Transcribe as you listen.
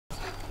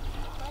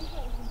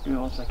Give me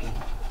 1 second.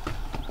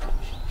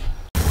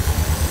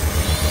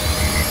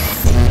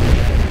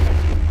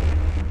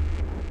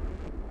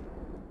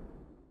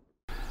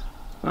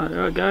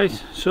 Right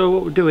guys, so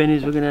what we're doing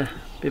is we're going to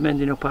be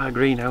mending up our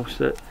greenhouse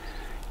that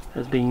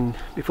has been,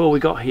 before we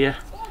got here,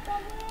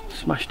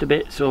 smashed a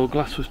bit, so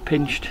glass was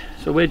pinched.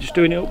 So we're just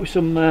doing it up with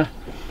some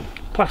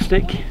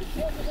plastic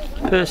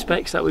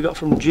perspex that we got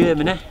from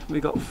Germany. We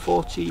got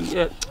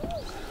 36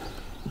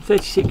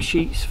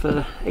 sheets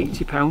for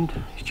 £80.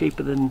 It's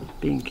cheaper than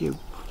B&Q,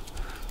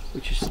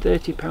 which is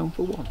 £30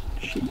 for one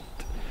sheet.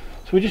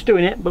 So we're just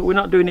doing it, but we're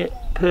not doing it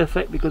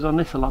perfect because on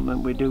this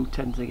allotment we do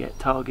tend to get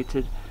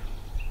targeted,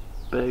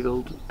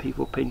 burgled,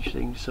 people pinch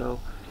things.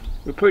 So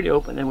we're putting it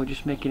up and then we're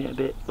just making it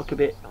look a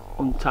bit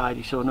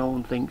untidy so no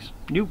one thinks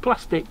new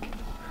plastic,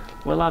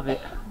 we'll have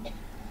it.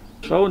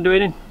 So all I'm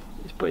doing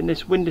is putting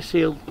this window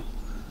seal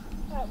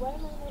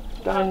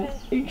down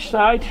each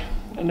side,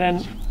 and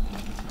then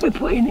we're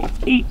putting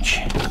each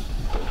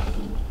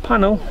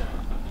panel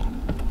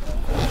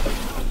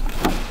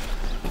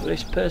with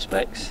this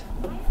perspex,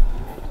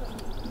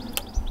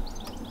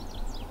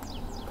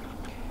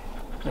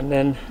 and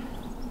then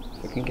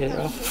we can get it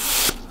off.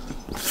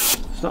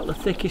 It's not the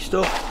thickest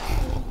stuff,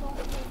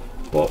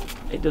 but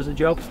it does the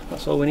job.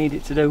 That's all we need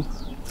it to do.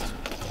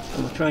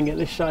 And we'll try and get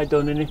this side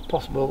done, and if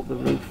possible the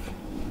roof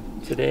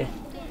today.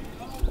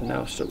 And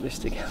now I've stuck this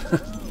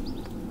together.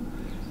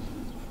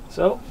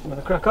 So I'm going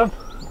to crack on.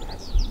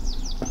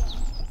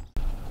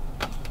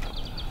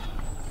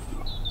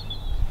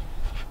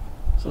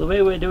 So the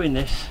way we're doing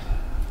this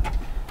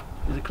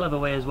is a clever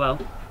way as well.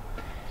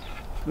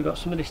 We've got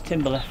some of this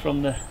timber left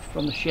from the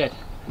shed.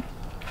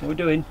 What we're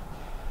doing,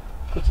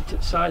 cut it at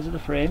the sides of the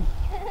frame,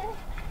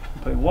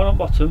 putting one on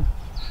bottom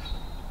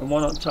and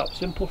one on top.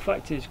 Simple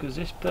fact is, because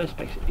this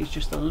perspex is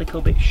just a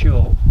little bit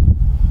short,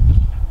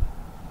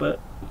 but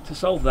to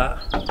solve that,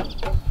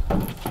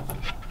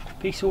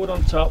 piece of wood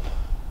on top,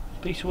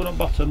 piece of wood on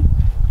bottom.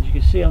 As you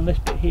can see on this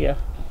bit here,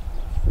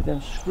 we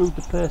then screwed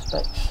the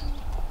perspex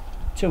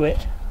to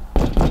it.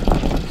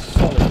 It's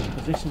solid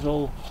because this is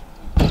all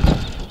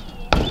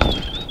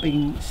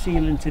been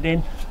sealanted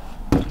in.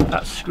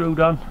 That's screwed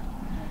on.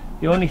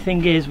 The only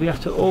thing is we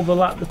have to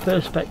overlap the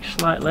perspex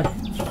slightly.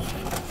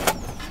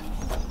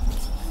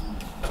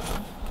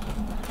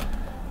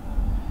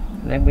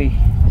 And then we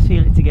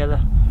seal it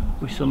together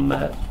with some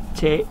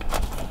tape,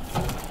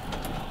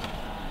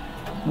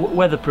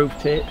 weatherproof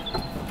tape,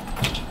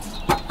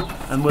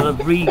 and we'll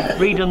have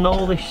redone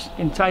all this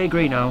entire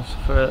greenhouse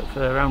for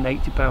around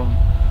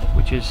 £80,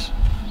 which is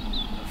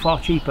far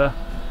cheaper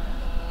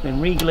than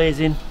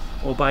reglazing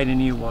or buying a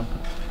new one.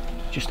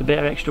 Just a bit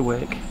of extra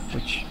work,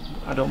 which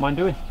I don't mind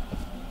doing.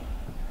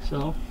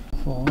 So,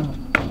 fall out.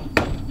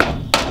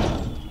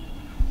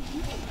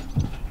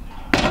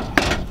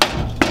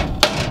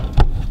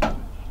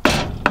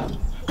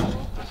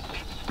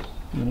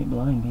 Really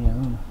blind here,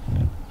 aren't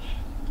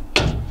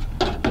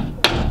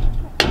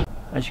I?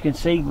 As you can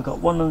see, we've got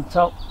one on the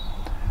top,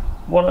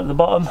 one at the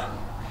bottom,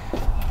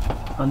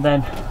 and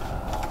then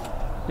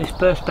this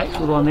perspex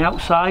will go on the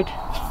outside,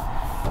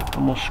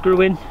 and we'll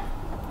screw in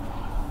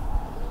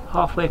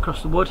halfway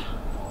across the wood.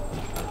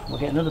 We'll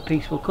get another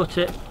piece, we'll cut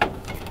it.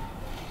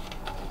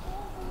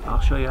 I'll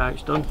show you how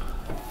it's done.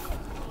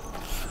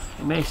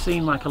 It may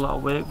seem like a lot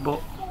of work,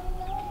 but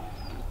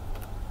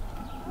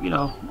you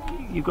know,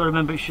 you've got to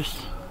remember it's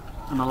just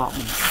an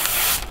allotment.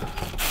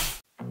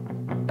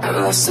 I've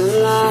lost the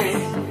light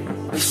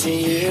within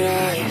your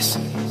eyes.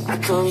 I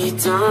calm you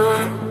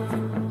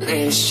down, let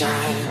it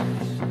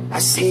shine. I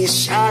see a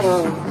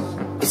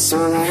shadow, it's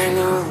all I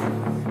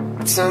know.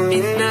 Tell me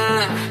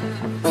now,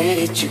 where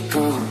did you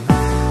go?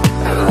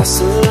 I've lost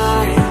the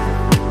light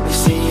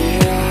within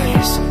your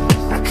eyes.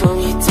 I calm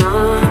you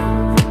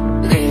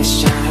down, let it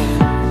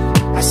shine.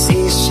 I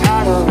see a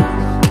shadow,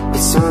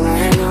 it's all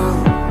I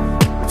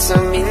know.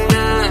 Tell me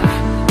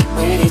now,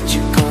 where did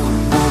you go?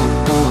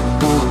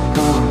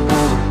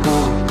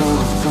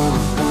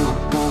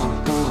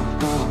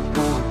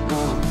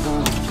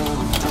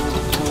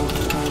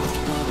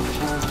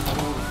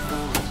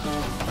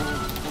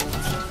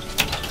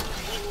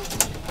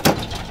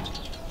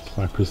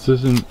 By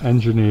precision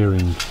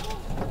engineering.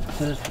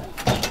 Perfect.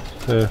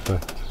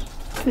 Perfect.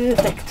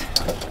 Perfect.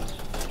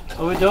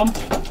 Are we done?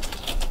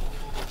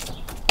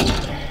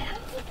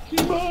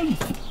 Come on!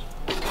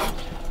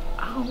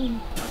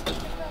 Ow!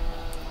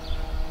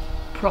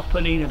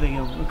 Proper need a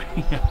bigger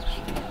greenhouse.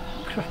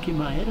 Cracking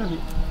my head on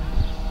it.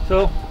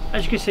 So,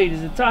 as you can see,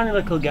 there's a tiny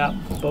little gap,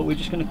 but we're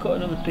just going to cut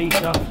another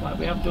piece off like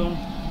we have done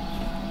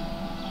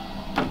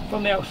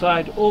from the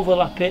outside,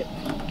 overlap it,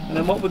 and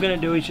then what we're going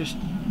to do is just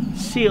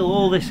seal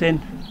all this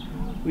in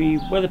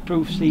with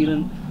weatherproof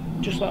sealant,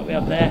 just like we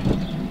have there,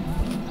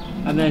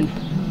 and then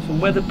some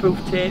weatherproof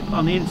tape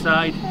on the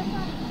inside,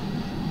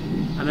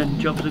 and then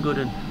jobs are good.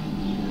 And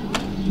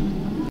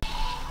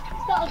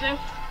that'll do.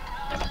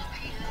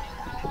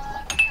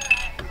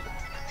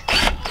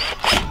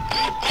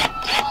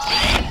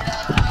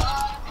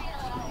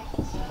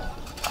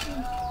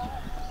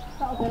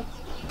 That'll do.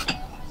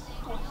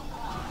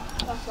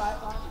 That's right,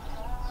 I'll get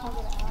it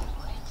out.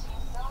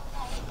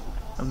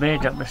 I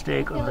made that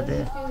mistake the other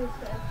day.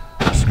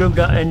 I screwed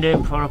that end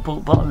in before I put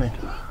the bottom in.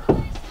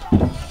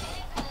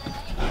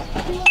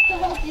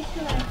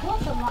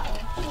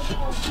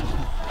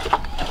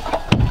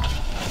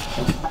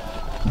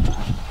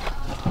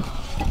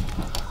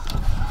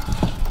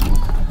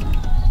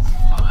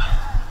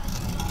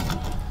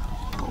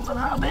 Pull that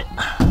out a bit.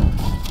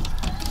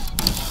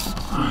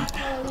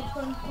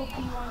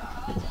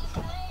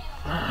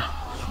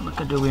 Look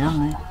at doing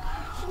on there.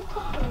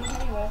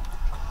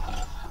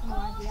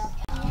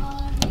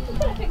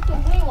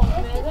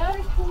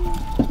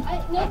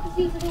 No, because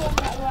these are the ones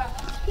that were.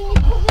 Can you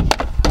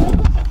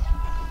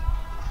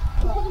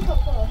put the top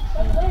first?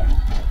 That's it.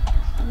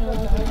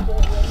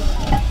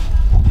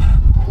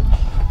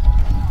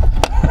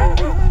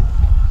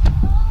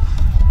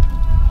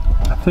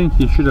 I think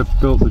you should have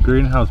built the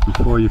greenhouse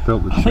before you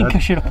built the shed. I think I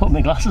should have put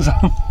my glasses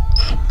on.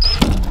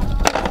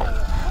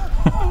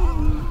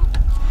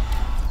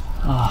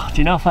 Oh, do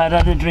you know if I'd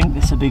had a drink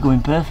this would be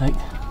going perfect.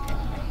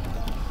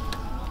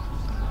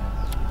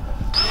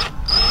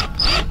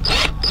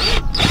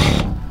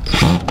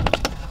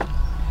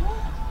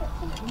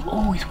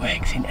 Always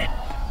works in it.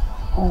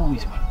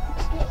 Always works.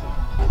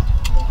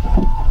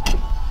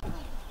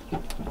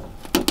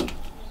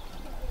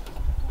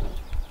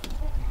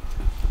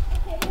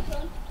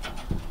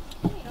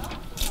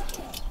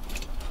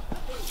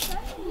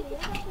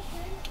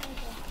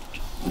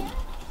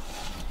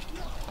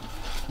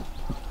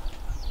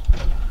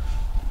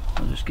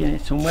 I'm just getting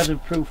some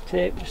weatherproof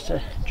tape just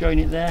to join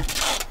it there,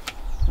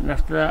 and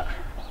after that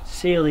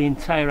seal the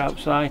entire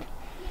outside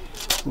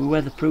with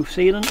weatherproof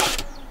sealant.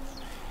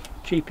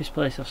 Cheapest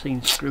place I've seen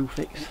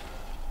Screwfix,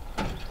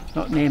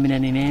 not naming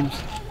any names.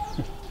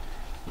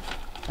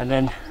 And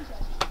then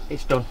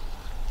it's done.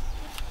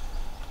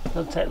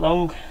 Doesn't take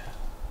long.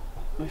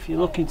 If you're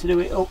looking to do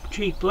it up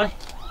cheaply,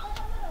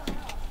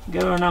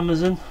 go on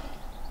Amazon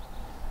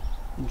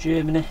in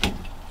Germany,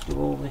 do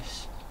all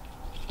this.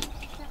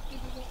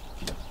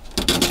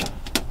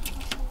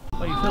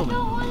 What are you filming?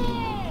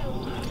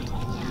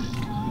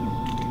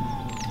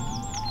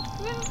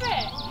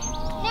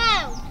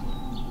 No!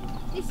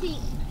 This is.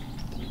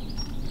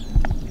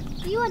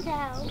 Do you want to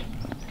help?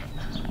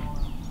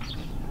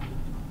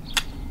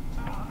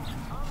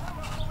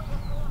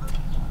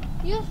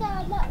 You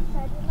started that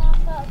side and I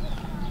started this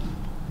side.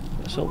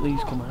 Let's hope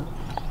these come out.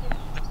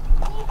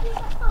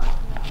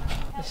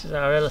 This is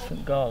our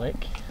elephant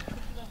garlic.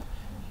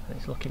 And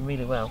it's looking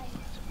really well.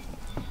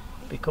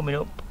 It'll be coming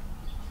up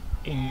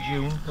in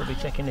June. We'll be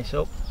taking this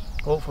up.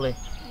 Hopefully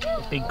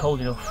it's been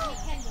cold enough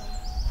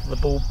for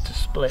the bulb to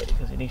split,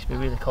 because it needs to be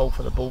really cold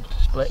for the bulb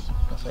to split.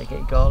 That's how you get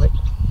your garlic.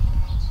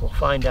 We'll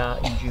find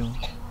out in June.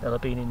 They'll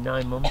have been in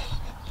 9 months.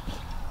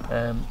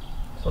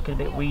 It's looking a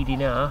bit weedy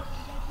now,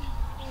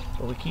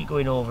 but we keep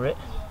going over it.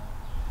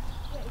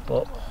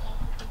 But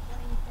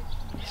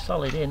it's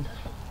solid in.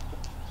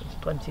 There's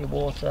plenty of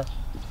water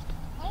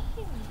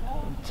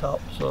on top,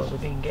 so they've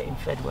been getting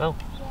fed well.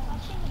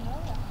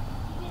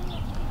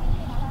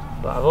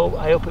 But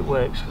I hope it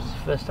works, because it's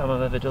the first time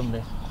I've ever done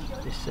this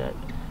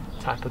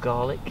type of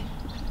garlic.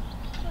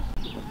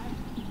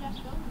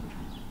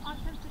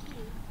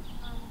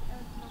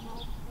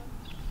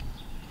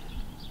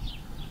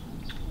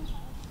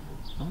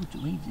 Loads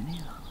of weeds in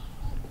here.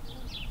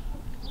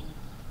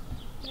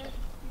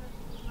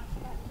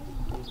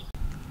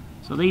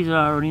 So these are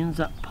our onions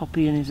that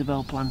Poppy and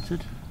Isabel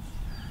planted.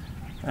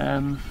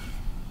 They're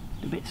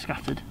a bit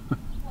scattered, but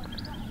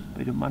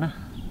it doesn't matter.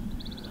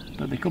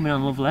 But they're coming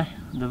on lovely.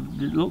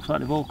 It looks like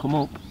they've all come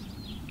up.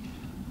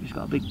 Just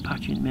got a big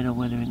patch in the middle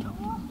where they're in them.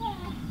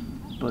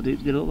 But they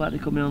look like they're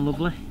coming on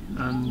lovely.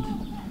 And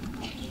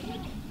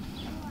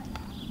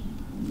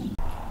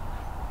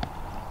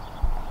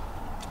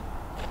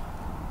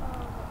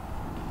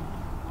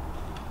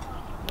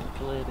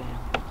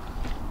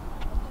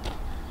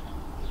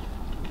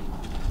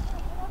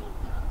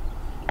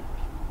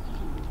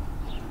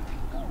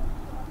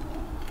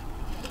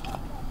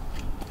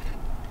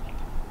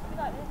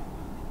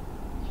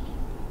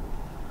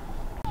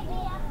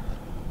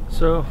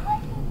so,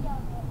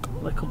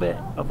 a little bit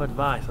of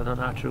advice. I don't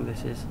know how true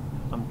this is.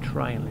 I'm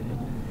trying it.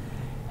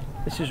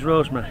 This is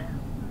rosemary.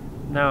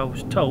 Now I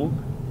was told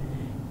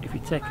if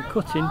you take a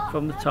cutting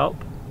from the top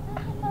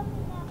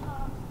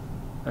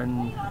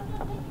and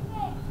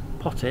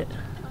pot it,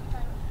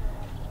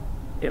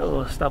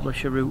 it'll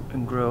establish a root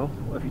and grow.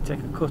 Or if you take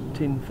a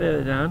cutting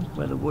further down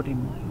where the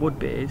wood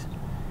bit is,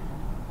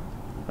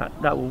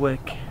 that will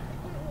work,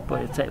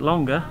 but it'll take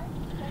longer.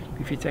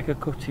 If you take a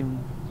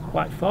cutting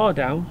quite far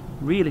down,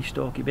 really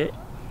stalky bit,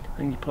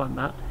 and you plant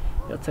that,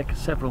 it'll take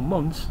several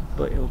months,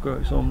 but it'll grow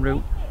its own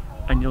root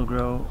and you'll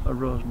grow a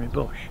rosemary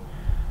bush.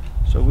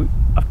 So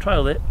I've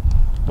trialled it,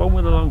 one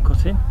with a long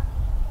cutting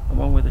and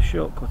one with a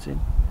short cutting,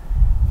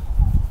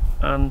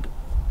 and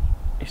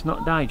it's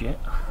not died yet.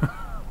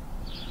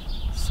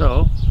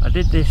 So I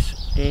did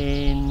this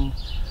in,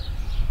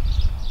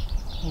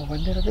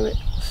 when did I do it?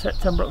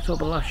 September,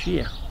 October last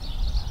year.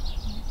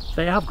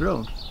 They have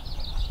grown,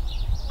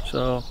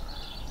 so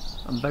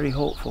I'm very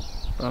hopeful.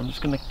 I'm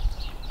just going to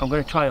I'm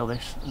going to trial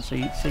this and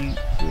see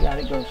how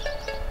it goes.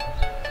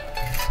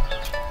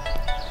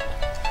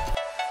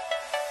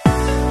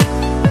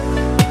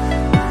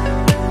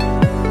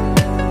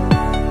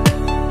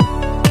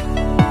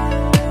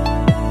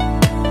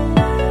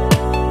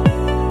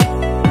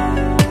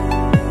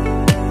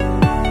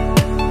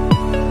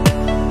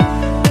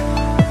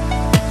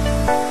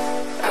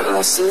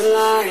 Lost the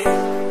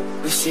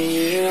light within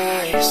your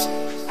eyes.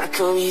 I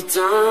calm you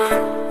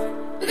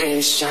down, let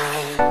it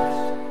shine.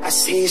 I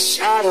see a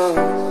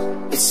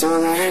shadow, it's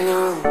all I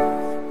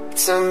know.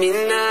 Tell me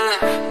now,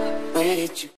 where did you